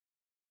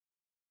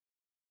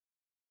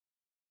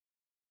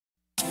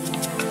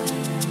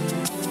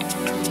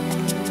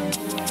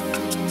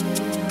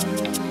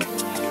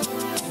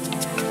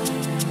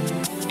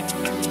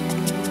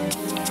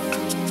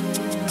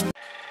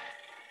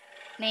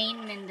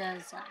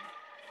Mendoza,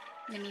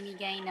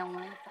 namimigay ng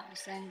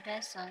 1,000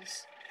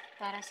 pesos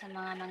para sa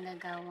mga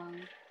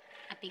manggagawang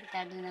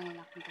apektado ng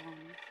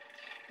lockdown.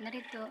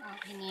 Narito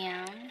ang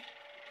kanyang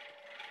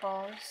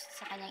post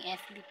sa kanyang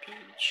FB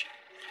page.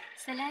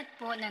 Sa lahat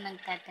po na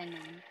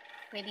nagtatanong,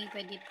 pwede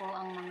po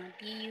ang mga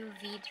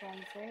PUV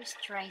drivers,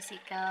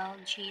 tricycle,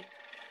 jeep,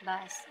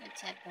 bus,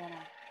 etc.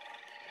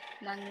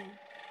 Lang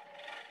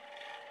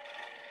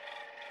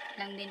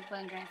din po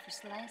ang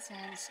driver's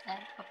license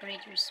at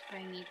operator's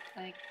permit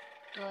or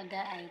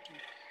TODA ID.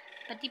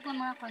 Pati po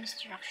mga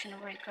construction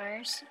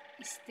workers,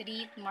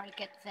 street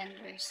market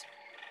vendors,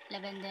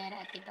 labandera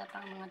at iba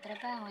pang mga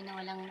trabaho na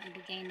walang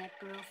ibigay na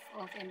proof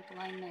of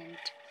employment.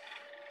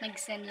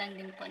 Mag-send lang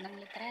din po ng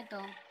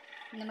litrato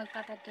na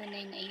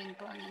magpapatunay na iyon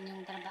po ang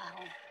inyong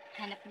trabaho,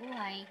 hanap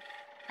buhay,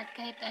 at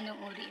kahit anong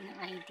uri ng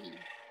ID.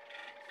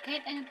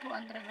 Kahit ano po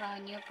ang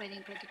trabaho niyo,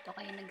 pwede po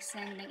kayo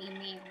mag-send ng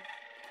email.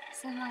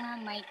 Sa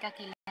mga may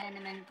kakilala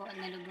naman po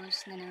na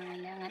lubos na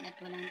nangangailangan at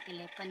walang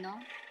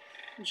telepono,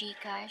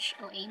 Gcash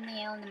o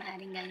email na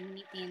maaaring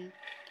gamitin,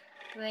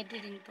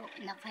 pwede din po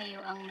na kayo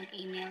ang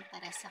mag-email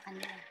para sa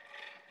kanila.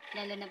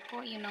 Lalo na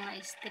po yung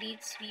mga street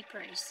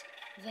sweepers,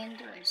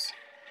 vendors,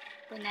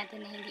 po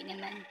natin na hindi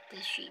naman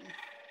fishing.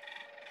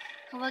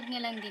 Huwag nyo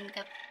lang din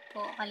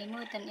po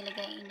kalimutan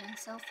ilagay inyong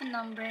cellphone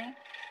number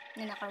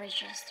na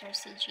nakaregister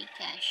sa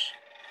Gcash.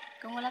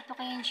 Kung wala po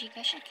kayong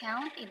Gcash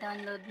account,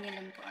 i-download nyo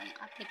lang po ang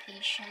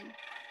application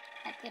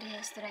at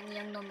i-register ang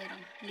iyong numero.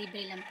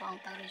 Libre lang po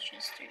ang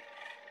pag-register.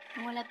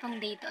 Kung wala pong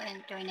data o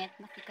internet,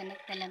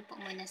 makikonnect na lang po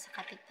muna sa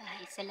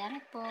kapitbahay. Salamat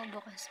po.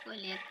 Bukas po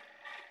ulit.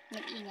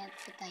 Mag-ingat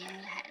po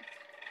tayong lahat.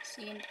 So,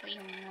 yun po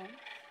yung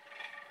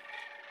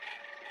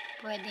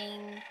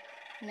pwedeng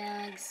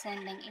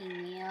nag-send ng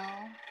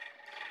email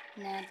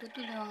na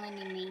tutulungan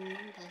ni Maine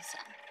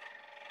Mendoza.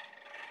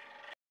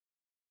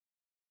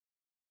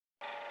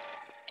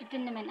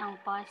 Ito naman ang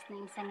post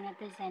ng isang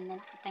netizen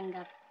na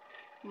nakatanggap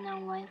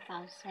ng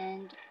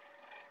 1,000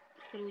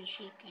 through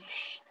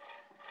Gcash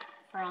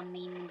from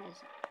Maine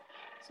Mendoza.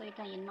 So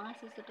ito yun, mga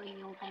susuto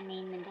yung kay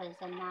Maine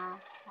Mendoza na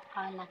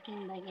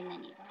nakalaking bagay na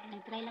nito.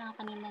 Nag-try lang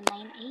ako kanina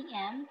 9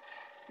 AM,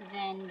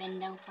 then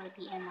bandang 4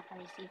 PM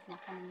naka-receive na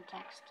ako ng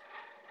text.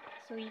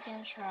 So you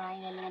can try,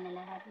 lalo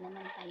na lahat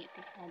naman tayo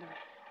apektado.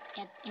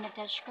 At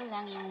in-attach ko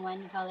lang yung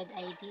one valid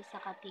ID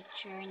sa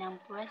picture ng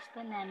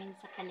pwesto namin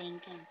sa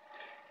palengke.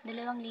 2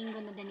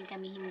 linggo na din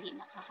kami hindi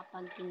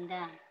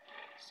nakakapagtinda.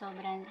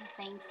 Sobrang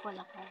thankful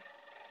ako.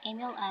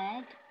 Email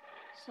ad.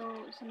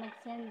 So, sa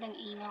mag-send ng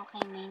email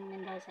kay Maine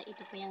Mendoza, ito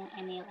po yung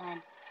email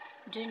ad.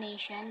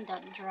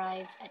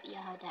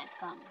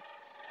 donation.drive@yahoo.com.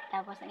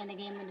 Tapos, ang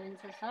ilagay mo dun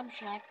sa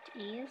subject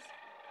is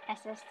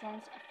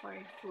assistance for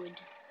food.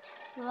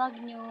 Huwag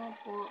nyo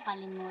po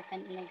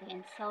kalimutan ilagay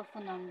ang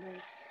cellphone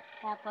number.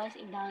 Tapos,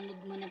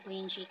 i-download mo na po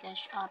yung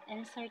Gcash app.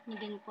 Insert nyo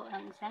din po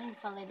ang isang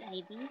valid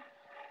ID,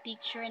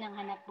 picture ng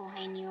hanap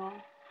buhay nyo,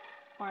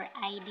 or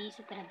ID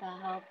sa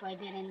trabaho,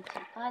 pwede rin sa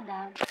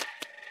TODA,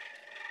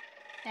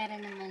 para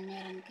naman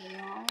meron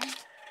kayong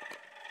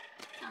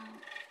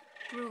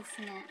proof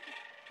na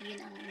yun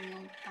ang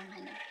inyong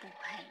panghanap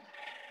buhay.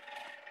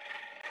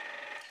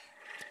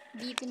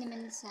 Dito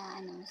naman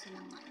sa sa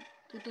mga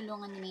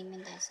tutulungan ni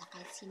Maine Mendoza,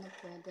 kahit sino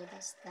pwede,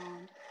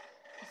 basta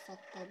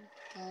affected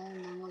kayo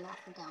ng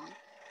lockdown.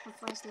 Of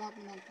course, lahat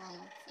naman tayo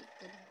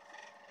affected.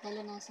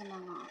 Lalo na sa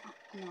mga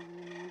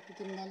yung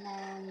titinda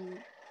lang, yung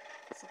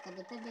sa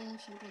tabi-tabi,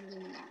 syempre hindi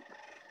mo lang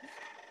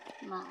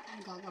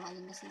magagawa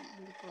yun kasi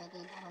hindi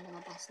pwede dahil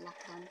lumabas,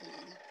 lockdown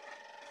talaga.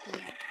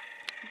 Kaya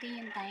ito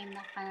yung time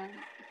na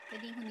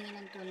pwedeng humingi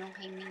ng tulong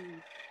kay Maine.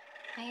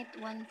 Kahit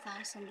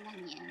 1,000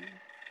 lang yan,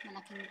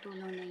 malaking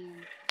tulong na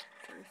yan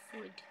for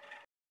food.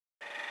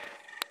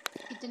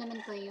 Ito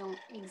naman po yung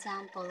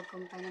example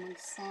kung paano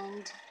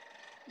mag-send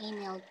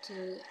email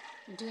to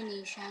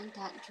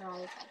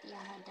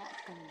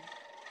donation.drive@yahoo.com.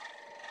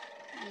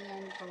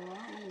 Ayan po,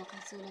 may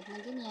nakasulat na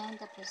ganyan,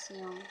 tapos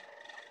yung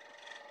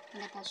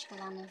in-attach ko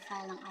lang ng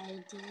file ng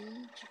ID,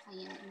 tsaka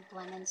yung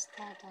employment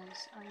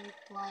status or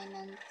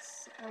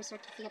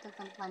certificate of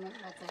employment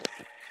record.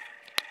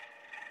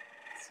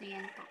 So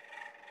yan po,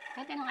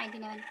 kahit anong ID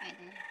naman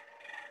pwede.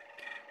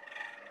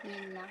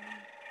 Yan lang.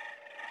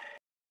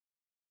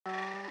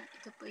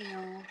 Ito po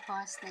yung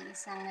post ng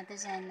isang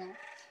netizen na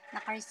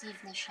naka-receive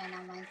na siya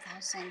ng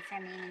 1,000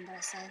 from Maine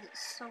Mendoza.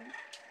 So,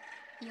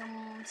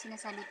 yung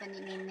sinasabi pa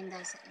ni Maine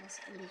Mendoza is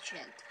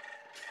legit.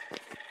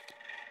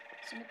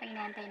 So, pa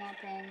inaantay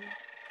natin,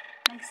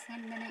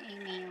 mag-send na ng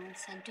email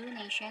sa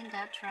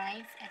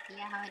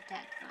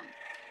donation.drive@yahoo.com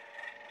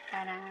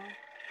para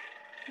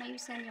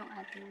mayusan yung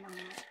ating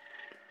mga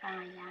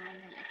pangailangan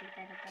ng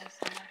apektado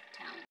sa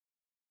lockdown.